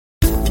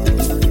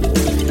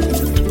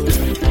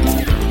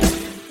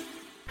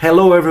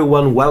Hello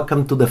everyone,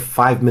 welcome to the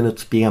 5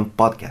 Minutes PM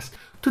podcast.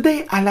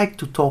 Today I like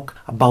to talk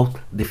about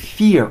the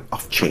fear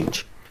of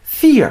change.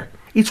 Fear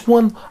is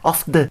one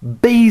of the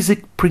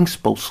basic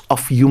principles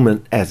of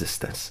human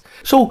existence.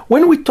 So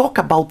when we talk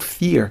about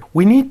fear,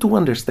 we need to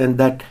understand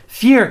that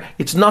fear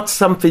it's not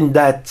something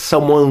that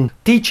someone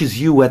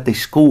teaches you at the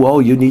school, oh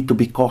you need to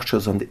be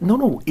cautious on it.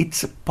 No,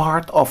 it's a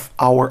part of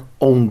our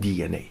own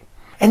DNA.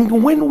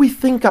 And when we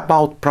think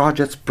about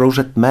projects,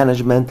 project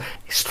management,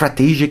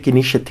 strategic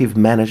initiative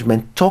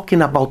management, talking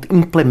about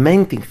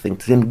implementing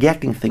things and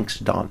getting things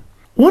done,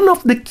 one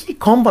of the key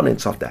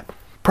components of that,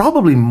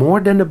 probably more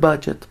than the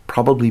budget,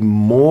 probably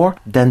more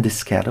than the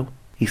schedule,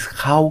 is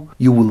how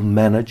you will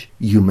manage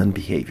human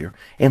behavior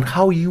and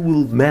how you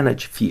will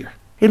manage fear.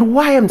 And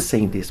why I'm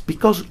saying this?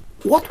 Because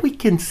what we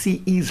can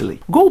see easily,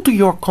 go to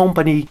your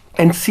company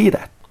and see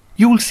that.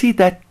 You will see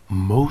that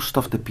most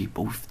of the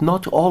people, if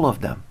not all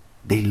of them,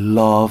 they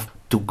love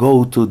to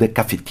go to the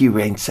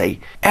cafeteria and say,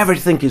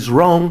 everything is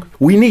wrong,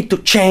 we need to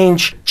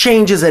change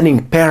is an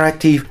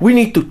imperative, we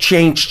need to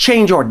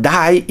change or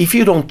die, if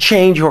you don't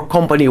change your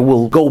company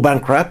will go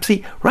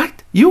bankruptcy,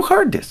 right? You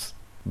heard this.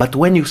 But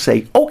when you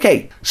say,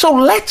 okay, so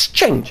let's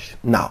change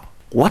now,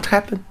 what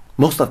happened?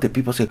 Most of the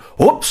people say,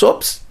 oops,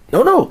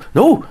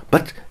 no,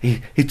 but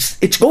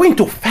it's going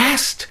too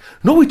fast.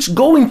 No, it's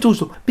going too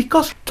slow.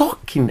 Because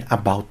talking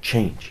about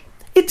change,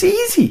 it's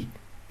easy.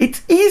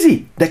 It's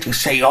easy that you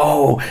say,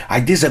 oh,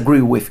 I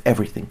disagree with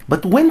everything.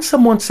 But when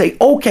someone say,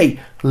 okay,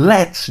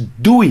 let's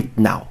do it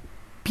now,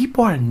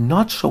 people are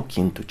not so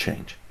keen to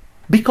change.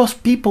 Because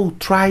people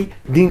try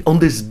on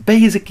this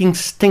basic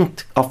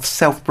instinct of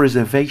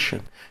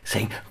self-preservation,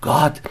 saying,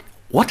 God,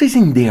 what is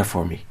in there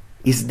for me?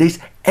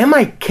 Am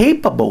I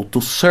capable to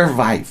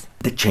survive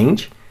the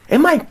change?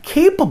 Am I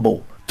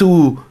capable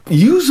to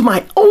use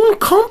my own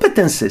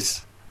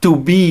competences to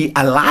be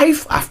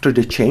alive after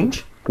the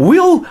change?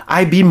 Will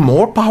I be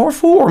more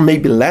powerful or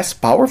maybe less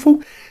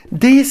powerful?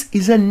 This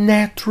is a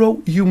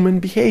natural human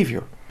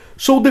behavior.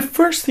 So the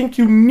first thing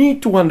you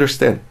need to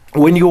understand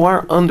when you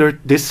are under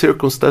these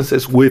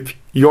circumstances with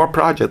your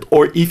project,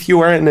 or if you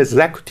are an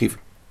executive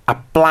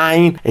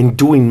applying and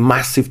doing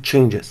massive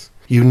changes,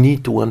 you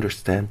need to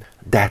understand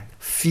that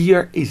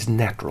fear is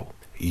natural.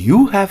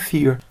 You have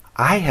fear,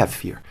 I have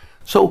fear.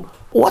 So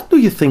what do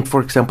you think,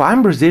 for example,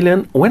 I'm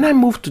Brazilian, when I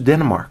moved to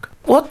Denmark,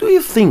 what do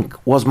you think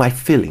was my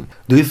feeling?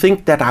 Do you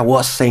think that I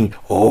was saying,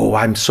 oh,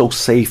 I'm so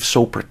safe,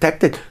 so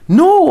protected?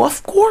 No,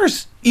 of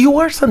course. You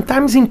are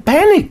sometimes in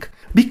panic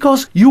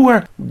because you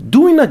are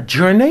doing a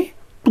journey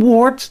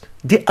towards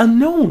the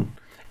unknown.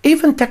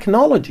 Even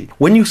technology.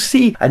 When you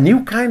see a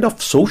new kind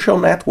of social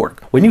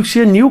network, when you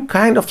see a new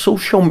kind of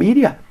social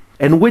media,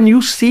 and when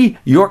you see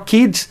your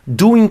kids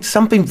doing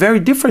something very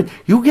different,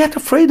 you get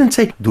afraid and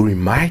say, during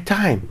my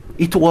time,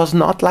 it was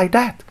not like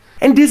that.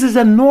 And this is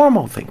a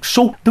normal thing.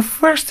 So the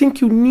first thing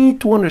you need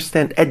to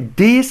understand, and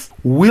this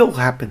will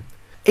happen,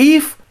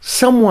 if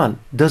someone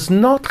does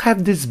not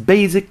have this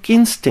basic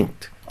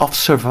instinct of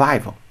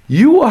survival,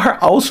 you are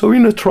also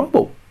in a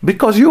trouble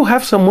because you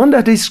have someone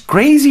that is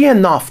crazy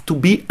enough to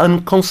be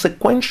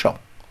inconsequential.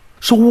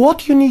 So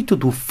what you need to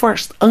do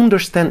first,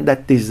 understand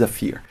that this is a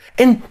fear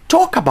and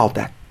talk about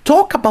that.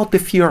 Talk about the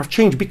fear of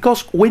change,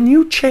 because when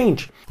you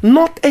change,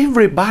 not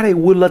everybody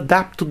will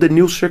adapt to the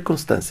new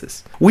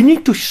circumstances. We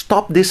need to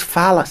stop this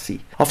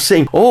fallacy of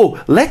saying,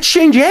 oh, let's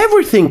change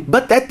everything,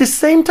 but at the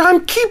same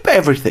time, keep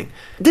everything.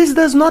 This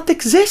does not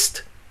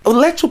exist.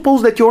 Let's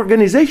suppose that your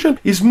organization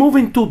is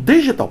moving to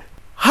digital.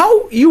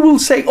 How you will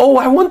say, oh,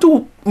 I want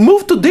to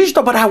move to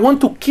digital, but I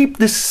want to keep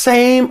the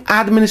same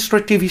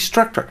administrative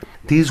structure.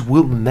 This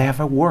will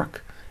never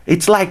work.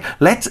 It's like,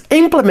 let's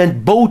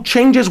implement both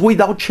changes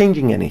without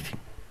changing anything.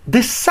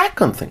 The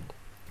second thing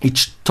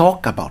is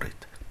talk about it.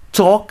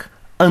 Talk,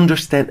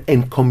 understand,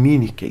 and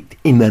communicate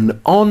in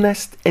an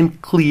honest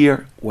and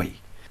clear way.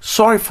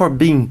 Sorry for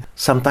being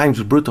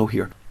sometimes brutal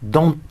here.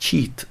 Don't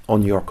cheat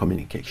on your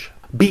communication.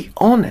 Be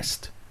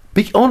honest.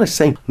 Be honest,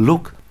 saying,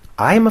 look,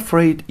 I'm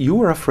afraid,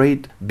 you are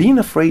afraid. Being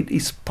afraid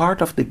is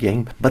part of the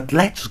game, but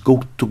let's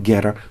go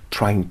together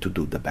trying to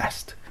do the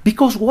best.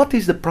 Because what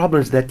is the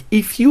problem is that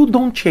if you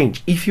don't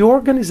change, if your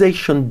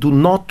organization do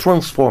not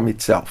transform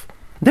itself,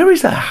 there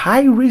is a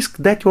high risk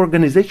that your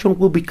organization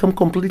will become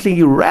completely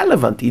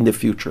irrelevant in the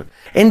future.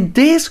 And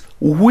this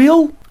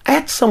will,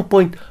 at some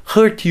point,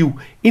 hurt you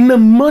in a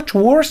much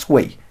worse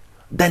way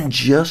than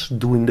just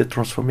doing the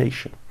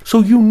transformation. So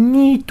you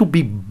need to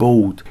be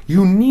bold.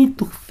 You need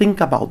to think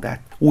about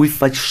that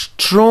with a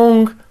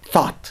strong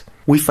thought,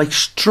 with a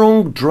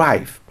strong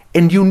drive.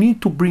 And you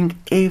need to bring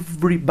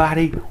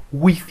everybody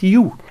with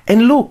you.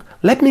 And look,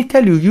 let me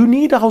tell you, you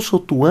need also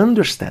to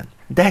understand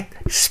that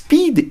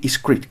speed is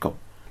critical.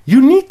 You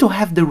need to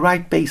have the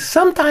right pace.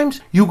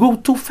 Sometimes you go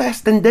too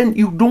fast and then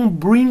you don't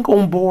bring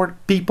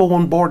people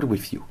on board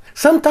with you.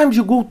 Sometimes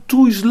you go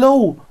too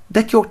slow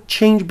that your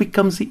change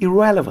becomes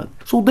irrelevant.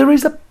 So there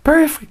is a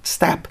perfect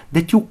step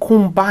that you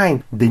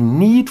combine the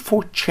need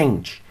for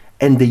change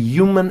and the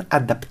human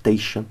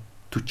adaptation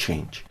to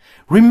change.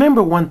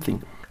 Remember one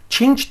thing,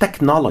 change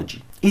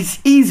technology is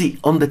easy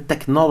on the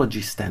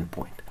technology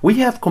standpoint. We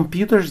have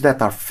computers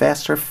that are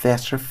faster,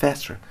 faster,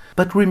 faster.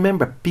 But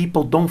remember,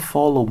 people don't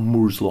follow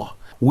Moore's law.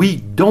 We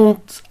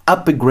don't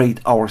upgrade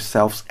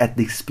ourselves at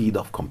the speed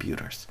of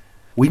computers.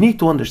 We need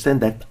to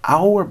understand that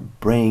our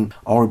brain,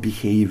 our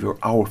behavior,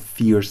 our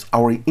fears,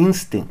 our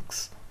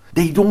instincts,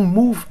 they don't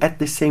move at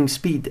the same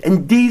speed.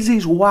 And this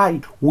is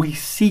why we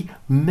see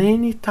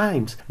many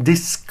times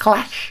this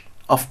clash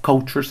of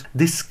cultures,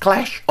 this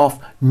clash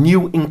of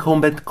new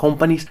incumbent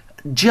companies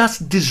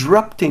just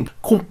disrupting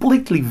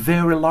completely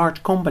very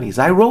large companies.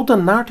 I wrote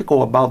an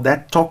article about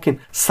that, talking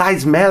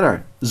size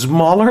matter,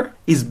 smaller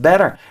is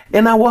better.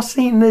 And I was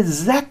saying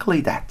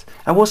exactly that.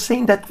 I was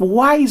saying that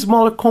why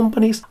smaller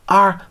companies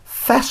are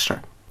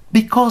faster,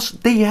 because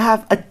they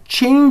have a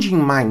changing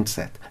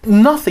mindset.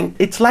 Nothing,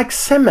 it's like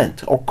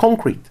cement or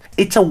concrete.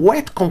 It's a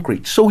wet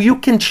concrete, so you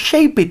can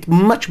shape it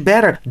much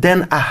better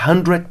than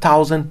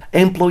 100,000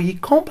 employee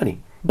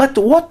company. But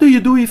what do you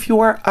do if you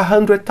are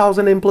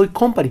 100,000 employee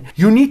company?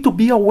 You need to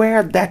be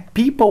aware that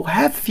people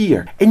have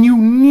fear, and you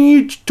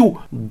need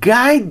to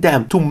guide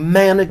them to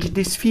manage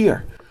this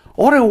fear.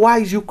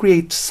 Otherwise, you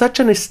create such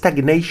a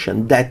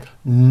stagnation that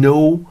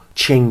no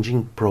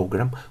changing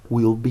program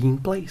will be in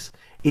place.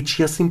 It's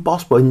just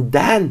impossible. And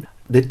then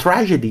the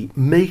tragedy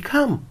may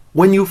come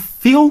when you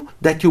feel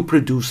that you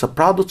produce a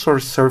product or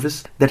a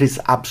service that is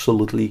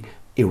absolutely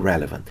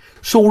irrelevant.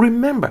 So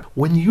remember,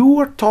 when you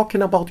are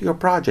talking about your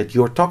project,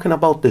 you're talking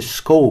about the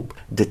scope,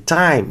 the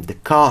time, the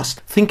cost,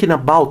 thinking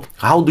about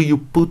how do you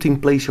put in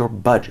place your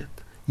budget.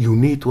 You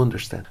need to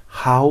understand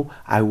how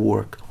I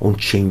work on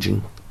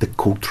changing the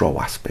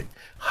cultural aspect,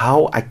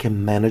 how I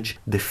can manage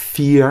the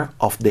fear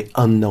of the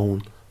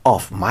unknown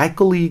of my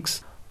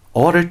colleagues,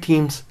 other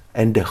teams,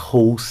 and the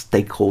whole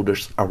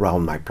stakeholders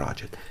around my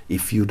project.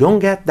 If you don't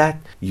get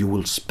that, you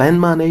will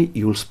spend money,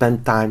 you will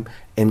spend time,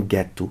 and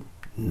get to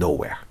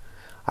nowhere.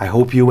 I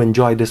hope you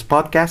enjoyed this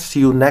podcast. See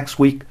you next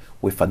week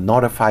with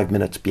another 5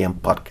 Minutes PM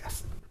podcast.